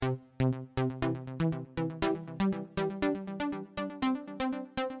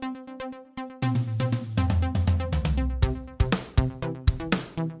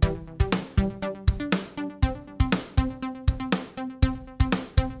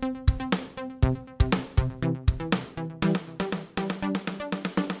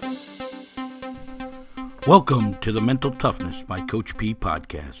Welcome to the Mental Toughness by Coach P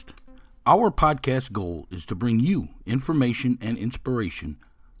podcast. Our podcast goal is to bring you information and inspiration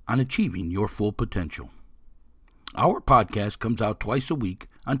on achieving your full potential. Our podcast comes out twice a week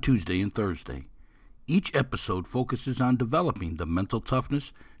on Tuesday and Thursday. Each episode focuses on developing the mental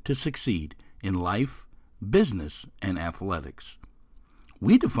toughness to succeed in life, business, and athletics.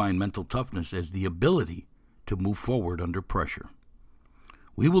 We define mental toughness as the ability to move forward under pressure.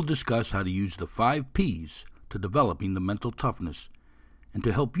 We will discuss how to use the 5 P's to developing the mental toughness and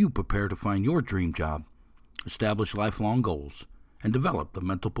to help you prepare to find your dream job, establish lifelong goals, and develop the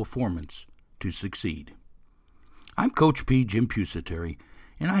mental performance to succeed. I'm Coach P. Jim Pusateri,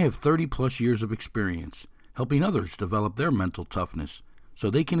 and I have 30-plus years of experience helping others develop their mental toughness so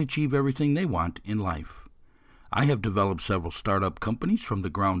they can achieve everything they want in life. I have developed several startup companies from the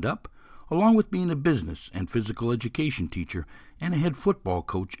ground up, along with being a business and physical education teacher and a head football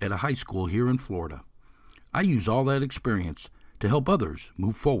coach at a high school here in Florida. I use all that experience to help others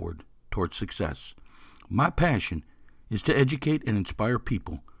move forward towards success. My passion is to educate and inspire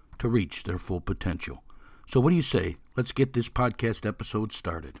people to reach their full potential. So what do you say? Let's get this podcast episode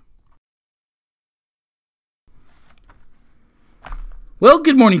started. Well,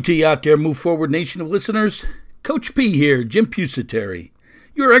 good morning to you out there, Move Forward Nation of listeners. Coach P here, Jim Pusateri,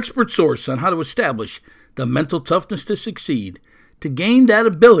 your expert source on how to establish the mental toughness to succeed, to gain that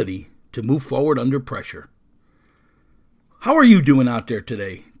ability to move forward under pressure. How are you doing out there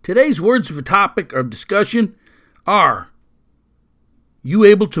today? Today's words of a topic of discussion are, you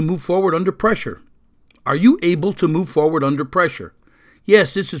able to move forward under pressure? Are you able to move forward under pressure?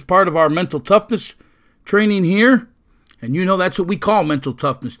 Yes, this is part of our mental toughness training here. And you know that's what we call mental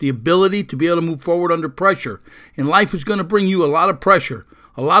toughness, the ability to be able to move forward under pressure. And life is going to bring you a lot of pressure,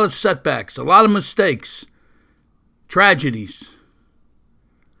 a lot of setbacks, a lot of mistakes, tragedies.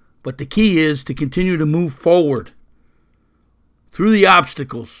 But the key is to continue to move forward through the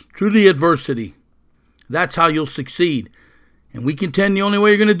obstacles, through the adversity. That's how you'll succeed. And we contend the only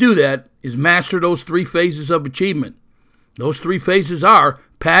way you're going to do that is master those 3 phases of achievement. Those 3 phases are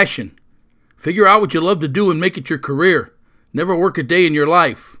passion. Figure out what you love to do and make it your career. Never work a day in your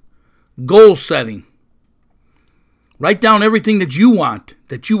life. Goal setting. Write down everything that you want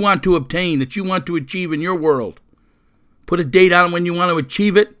to obtain, that you want to achieve in your world. Put a date on when you want to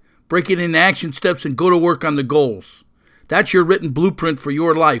achieve it, break it into action steps, and go to work on the goals. That's your written blueprint for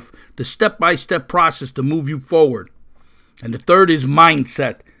your life, the step-by-step process to move you forward. And the third is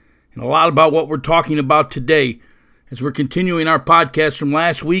mindset, and a lot about what we're talking about today as we're continuing our podcast from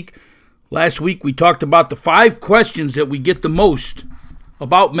last week. Last week we talked about the 5 questions that we get the most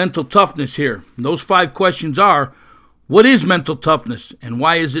about mental toughness here. And those 5 questions are, what is mental toughness and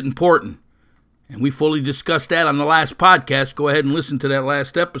why is it important? And we fully discussed that on the last podcast. Go ahead and listen to that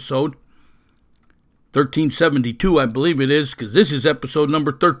last episode. 1372, I believe it is, because this is episode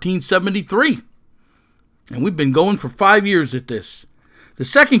number 1373. And we've been going for 5 years at this. The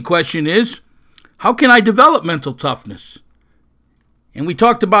second question is, how can I develop mental toughness? And we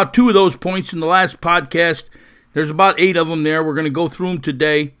talked about 2 of those points in the last podcast. There's about 8 of them there. We're going to go through them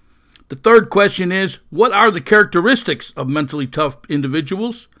today. The third question is, what are the characteristics of mentally tough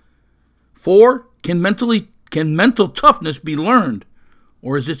individuals? 4, can mental toughness be learned?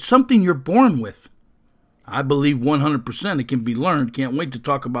 Or is it something you're born with? I believe 100% it can be learned. Can't wait to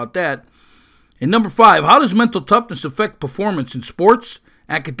talk about that. And number 5, how does mental toughness affect performance in sports,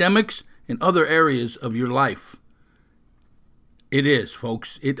 academics, and other areas of your life? It is,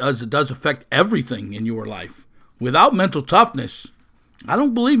 folks. It does affect everything in your life. Without mental toughness, I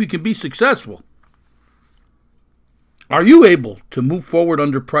don't believe you can be successful. Are you able to move forward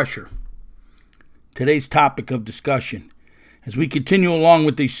under pressure? Today's topic of discussion. As we continue along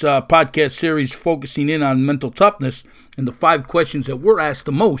with this podcast series focusing in on mental toughness and the 5 questions that were asked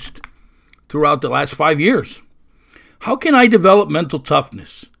the most throughout the last 5 years. How can I develop mental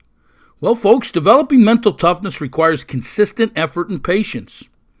toughness? Well, folks, developing mental toughness requires consistent effort and patience.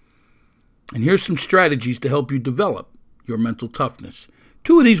 And here's some strategies to help you develop your mental toughness.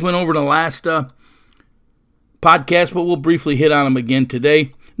 2 of these went over in the last podcast, but we'll briefly hit on them again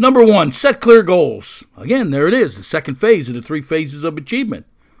today. Number 1, set clear goals. Again, there it is, the second phase of the 3 phases of achievement.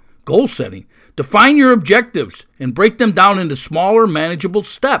 Goal setting. Define your objectives and break them down into smaller, manageable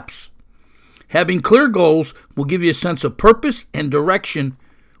steps. Having clear goals will give you a sense of purpose and direction,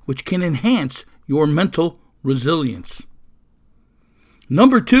 which can enhance your mental resilience.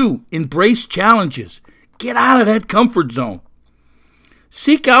 Number 2, embrace challenges. Get out of that comfort zone.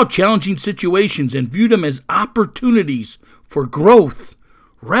 Seek out challenging situations and view them as opportunities for growth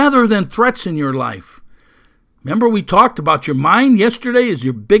rather than threats in your life. Remember we talked about your mind yesterday is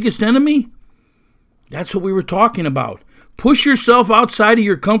your biggest enemy? That's what we were talking about. Push yourself outside of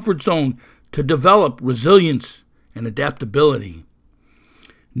your comfort zone to develop resilience and adaptability.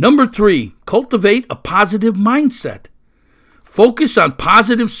 Number 3, cultivate a positive mindset. Focus on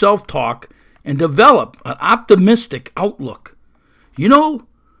positive self-talk and develop an optimistic outlook. You know,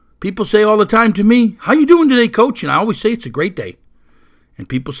 people say all the time to me, "How you doing today, coach?" And I always say it's a great day. And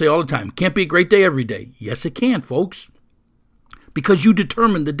people say all the time, "Can't be a great day every day." Yes, it can, folks, because you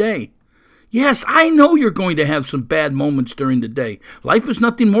determine the day. Yes, I know you're going to have some bad moments during the day. Life is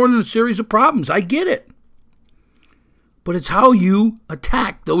nothing more than a series of problems. I get it. But it's how you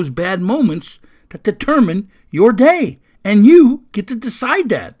attack those bad moments that determine your day. And you get to decide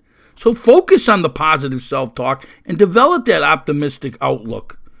that. So focus on the positive self-talk and develop that optimistic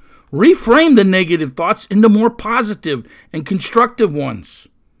outlook. Reframe the negative thoughts into more positive and constructive ones.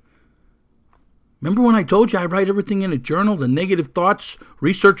 Remember when I told you I write everything in a journal? The negative thoughts,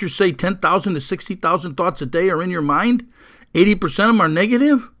 researchers say 10,000 to 60,000 thoughts a day are in your mind. 80% of them are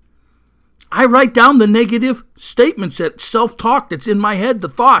negative. I write down the negative statements, that self-talk that's in my head, the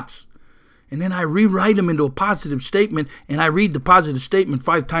thoughts. And then I rewrite them into a positive statement, and I read the positive statement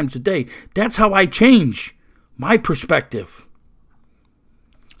 5 times a day. That's how I change my perspective.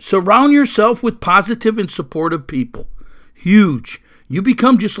 Surround yourself with positive and supportive people. Huge. You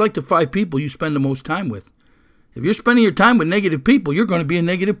become just like the 5 people you spend the most time with. If you're spending your time with negative people, you're going to be a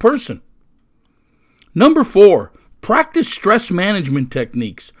negative person. Number 4, practice stress management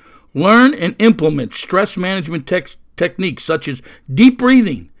techniques. Learn and implement stress management techniques such as deep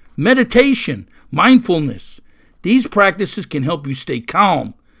breathing, meditation, mindfulness. These practices can help you stay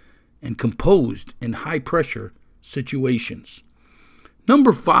calm and composed in high-pressure situations.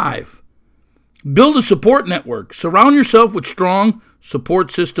 Number 5, build a support network. Surround yourself with strong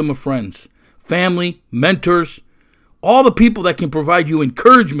support system of friends, family, mentors, all the people that can provide you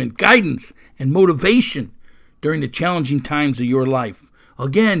encouragement, guidance, and motivation during the challenging times of your life.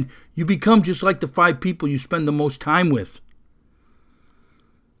 Again, you become just like the 5 people you spend the most time with.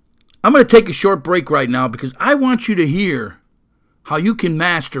 I'm going to take a short break right now because I want you to hear how you can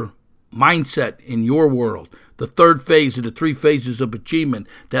master mindset in your world. The 3rd phase of the 3 phases of achievement,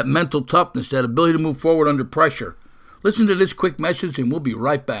 that mental toughness, that ability to move forward under pressure. Listen to this quick message and we'll be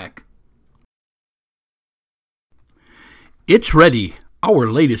right back. It's ready,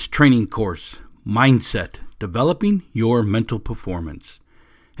 our latest training course, Mindset, Developing Your Mental Performance.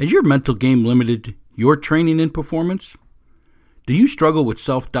 Has your mental game limited your training and performance? Do you struggle with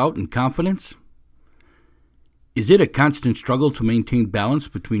self-doubt and confidence? Is it a constant struggle to maintain balance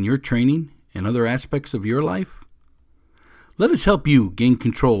between your training and other aspects of your life? Let us help you gain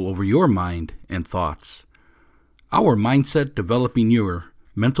control over your mind and thoughts. Our Mindset Developing Your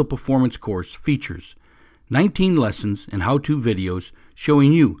Mental Performance course features 19 lessons and how-to videos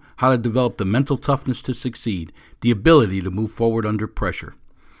showing you how to develop the mental toughness to succeed, the ability to move forward under pressure.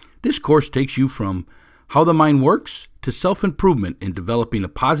 This course takes you from how the mind works to self-improvement in developing a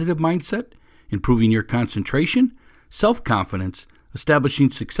positive mindset, improving your concentration, self-confidence,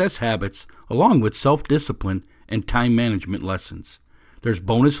 establishing success habits, along with self-discipline and time management lessons. There's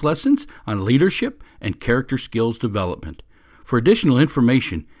bonus lessons on leadership and character skills development. For additional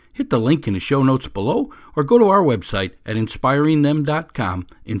information, hit the link in the show notes below or go to our website at inspiringthem.com,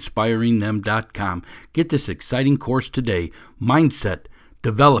 inspiringthem.com. Get this exciting course today, Mindset,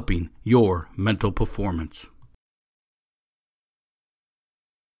 Developing Your Mental Performance.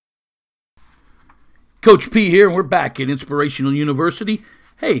 Coach P here, and we're back at Inspirational University.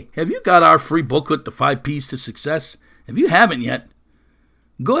 Hey, have you got our free booklet, The 5 Ps to Success? If you haven't yet,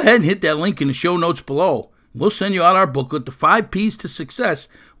 go ahead and hit that link in the show notes below. We'll send you out our booklet, The 5 Ps to Success.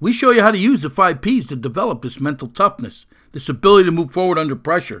 We show you how to use the 5 Ps to develop this mental toughness, this ability to move forward under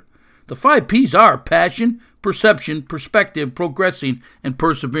pressure. The 5 Ps are passion, perception, perspective, progressing, and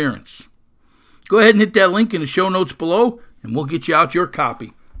perseverance. Go ahead and hit that link in the show notes below, and we'll get you out your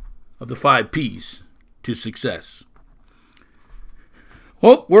copy of the 5 Ps to Success.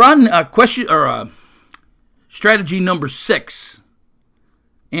 Well, we're on strategy number 6,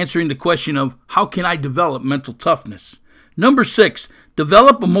 answering the question of how can I develop mental toughness. Number 6,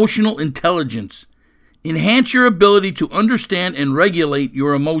 develop emotional intelligence. Enhance your ability to understand and regulate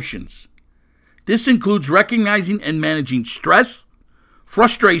your emotions. This includes recognizing and managing stress,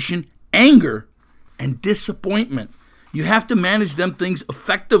 frustration, anger, and disappointment. You have to manage them things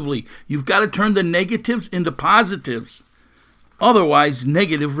effectively. You've got to turn the negatives into positives. Otherwise,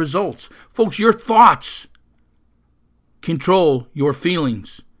 negative results. Folks, your thoughts control your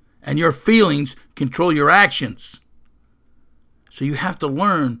feelings, and your feelings control your actions. So you have to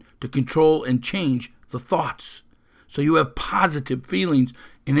learn to control and change the thoughts. So you have positive feelings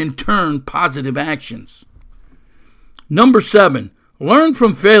and in turn, positive actions. Number 7, learn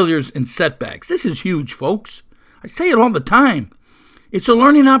from failures and setbacks. This is huge, folks. I say it all the time. It's a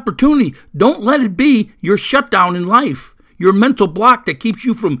learning opportunity. Don't let it be your shutdown in life, your mental block that keeps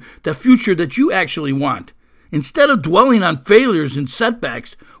you from the future that you actually want. Instead of dwelling on failures and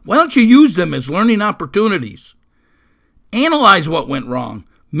setbacks, why don't you use them as learning opportunities? Analyze what went wrong,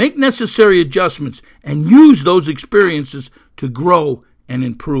 make necessary adjustments, and use those experiences to grow and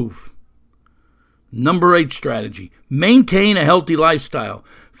improve. Number 8 strategy, maintain a healthy lifestyle.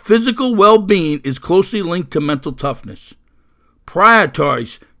 Physical well-being is closely linked to mental toughness.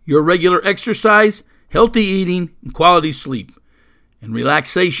 Prioritize your regular exercise, healthy eating, and quality sleep, and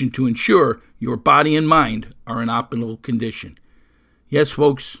relaxation to ensure your body and mind are in optimal condition. Yes,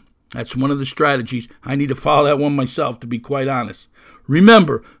 folks, that's one of the strategies. I need to follow that one myself, to be quite honest.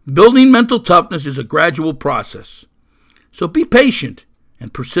 Remember, building mental toughness is a gradual process. So be patient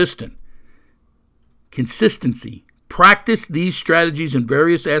and persistent. Consistency. Practice these strategies in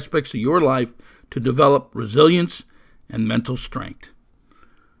various aspects of your life to develop resilience and mental strength.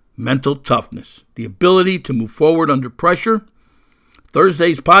 Mental toughness, the ability to move forward under pressure.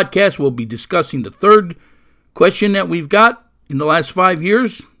 Thursday's podcast will be discussing the third question that we've got in the last 5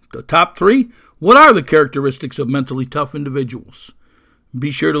 years, the top 3. What are the characteristics of mentally tough individuals?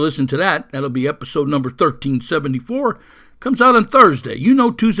 Be sure to listen to that. That'll be episode number 1374. Comes out on Thursday.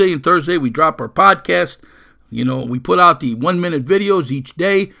 Tuesday and Thursday we drop our podcast. We put out the 1-minute videos each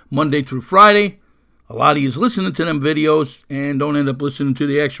day, Monday through Friday. A lot of you is listening to them videos and don't end up listening to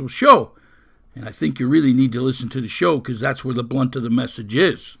the actual show. And I think you really need to listen to the show because that's where the blunt of the message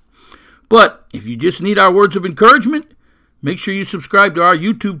is. But if you just need our words of encouragement, make sure you subscribe to our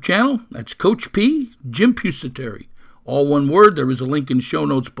YouTube channel. That's Coach P, Jim Pusateri. All one word. There is a link in the show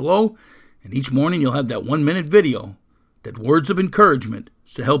notes below. And each morning you'll have that 1-minute video, that words of encouragement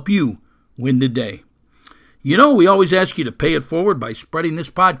to help you win the day. We always ask you to pay it forward by spreading this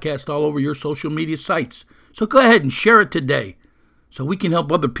podcast all over your social media sites. So go ahead and share it today so we can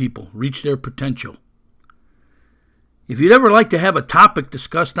help other people reach their potential. If you'd ever like to have a topic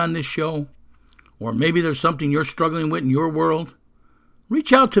discussed on this show, or maybe there's something you're struggling with in your world,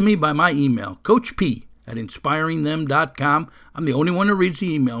 reach out to me by my email, coachp@inspiringthem.com. I'm the only one who reads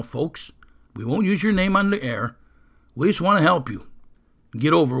the email, folks. We won't use your name on the air. We just want to help you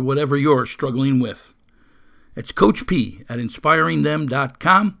get over whatever you're struggling with. It's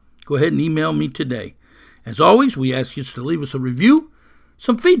coachp@inspiringthem.com. Go ahead and email me today. As always, we ask you to leave us a review,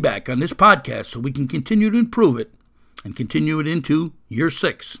 some feedback on this podcast so we can continue to improve it and continue it into year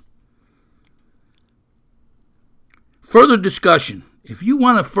 6. Further discussion. If you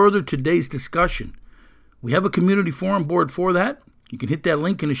want to further today's discussion, we have a community forum board for that. You can hit that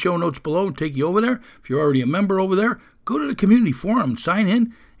link in the show notes below and take you over there. If you're already a member over there, go to the community forum, sign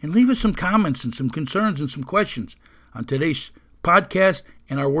in, and leave us some comments and some concerns and some questions on today's podcast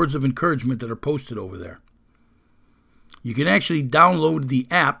and our words of encouragement that are posted over there. You can actually download the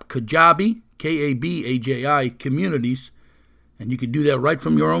app Kajabi, K-A-B-A-J-I, Communities, and you can do that right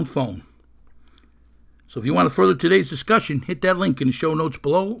from your own phone. So if you want to further today's discussion, hit that link in the show notes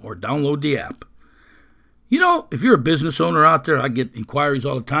below or download the app. If you're a business owner out there, I get inquiries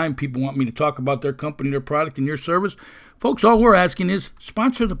all the time. People want me to talk about their company, their product, and your service. Folks, all we're asking is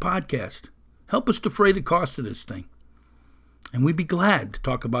sponsor the podcast. Help us defray the cost of this thing. And we'd be glad to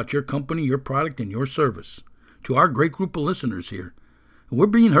talk about your company, your product, and your service to our great group of listeners here. We're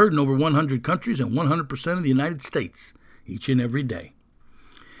being heard in over 100 countries and 100% of the United States each and every day.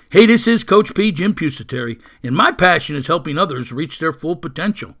 Hey, this is Coach P, Jim Pusateri, and my passion is helping others reach their full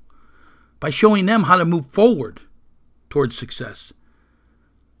potential by showing them how to move forward towards success,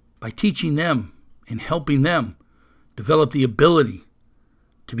 by teaching them and helping them develop the ability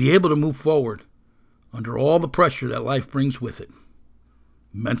to be able to move forward under all the pressure that life brings with it.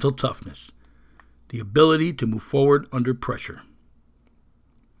 Mental toughness, the ability to move forward under pressure.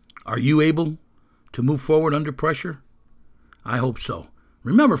 Are you able to move forward under pressure? I hope so.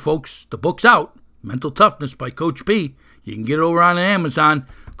 Remember, folks, the book's out, Mental Toughness by Coach P. You can get it over on Amazon.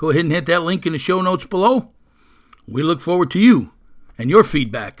 Go ahead and hit that link in the show notes below. We look forward to you and your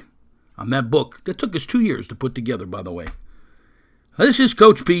feedback on that book that took us 2 years to put together, by the way. This is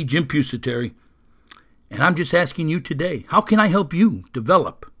Coach P, Jim Pusateri, and I'm just asking you today, how can I help you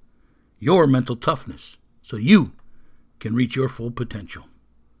develop your mental toughness so you can reach your full potential?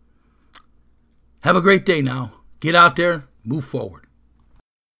 Have a great day now. Get out there, move forward.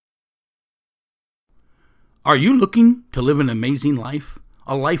 Are you looking to live an amazing life,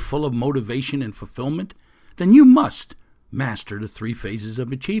 a life full of motivation and fulfillment? Then you must master the 3 phases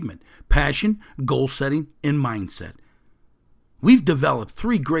of achievement: passion, goal setting, and mindset. We've developed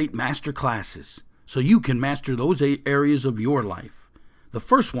 3 great master classes so you can master those areas of your life. The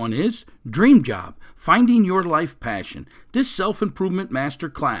first one is Dream Job, Finding Your Life Passion. This self-improvement master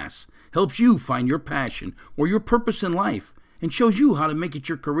class helps you find your passion or your purpose in life and shows you how to make it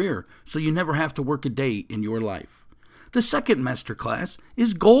your career so you never have to work a day in your life. The second master class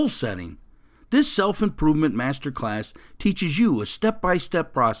is Goal Setting. This self-improvement master class teaches you a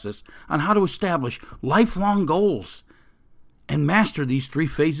step-by-step process on how to establish lifelong goals and master these 3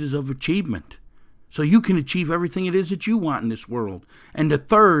 phases of achievement so you can achieve everything it is that you want in this world. And the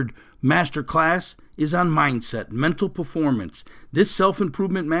third master class is on mindset, mental performance. This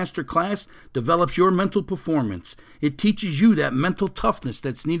self-improvement master class develops your mental performance. It teaches you that mental toughness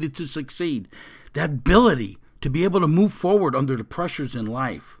that's needed to succeed, that ability to be able to move forward under the pressures in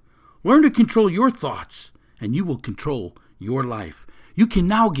life. Learn to control your thoughts, and you will control your life. You can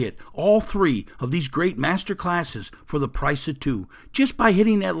now get all 3 of these great master classes for the price of 2 just by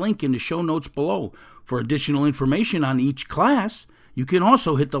hitting that link in the show notes below. For additional information on each class, you can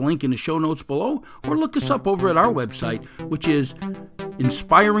also hit the link in the show notes below or look us up over at our website, which is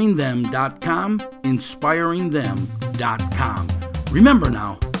inspiringthem.com, inspiringthem.com. Remember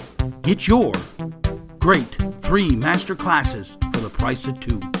now, get your great 3 master classes for the price of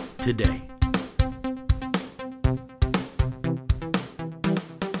 2 today.